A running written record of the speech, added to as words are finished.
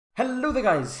Hello there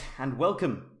guys, and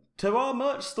welcome to our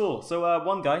merch store. So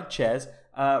one guy, Chairs,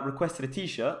 requested a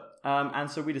t-shirt, and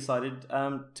so we decided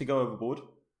to go overboard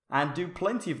and do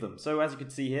plenty of them. So as you can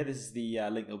see here, this is the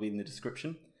link that will be in the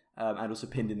description, and also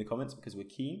pinned in the comments because we're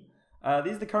keen.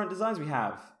 These are the current designs we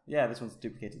have. Yeah, this one's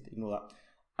duplicated, ignore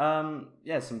that.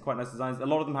 Yeah, some quite nice designs. A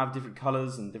lot of them have different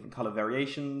colours and different colour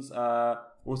variations. We're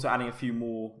also adding a few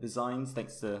more designs,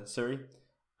 thanks to Suri.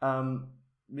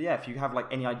 But yeah, if you have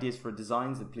any ideas for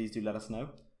designs, then please do let us know.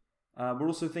 We're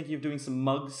also thinking of doing some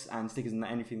mugs and stickers and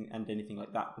anything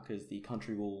like that, because the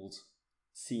Countryball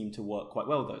seem to work quite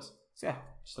well with those. So yeah,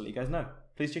 just to let you guys know.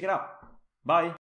 Please check it out. Bye!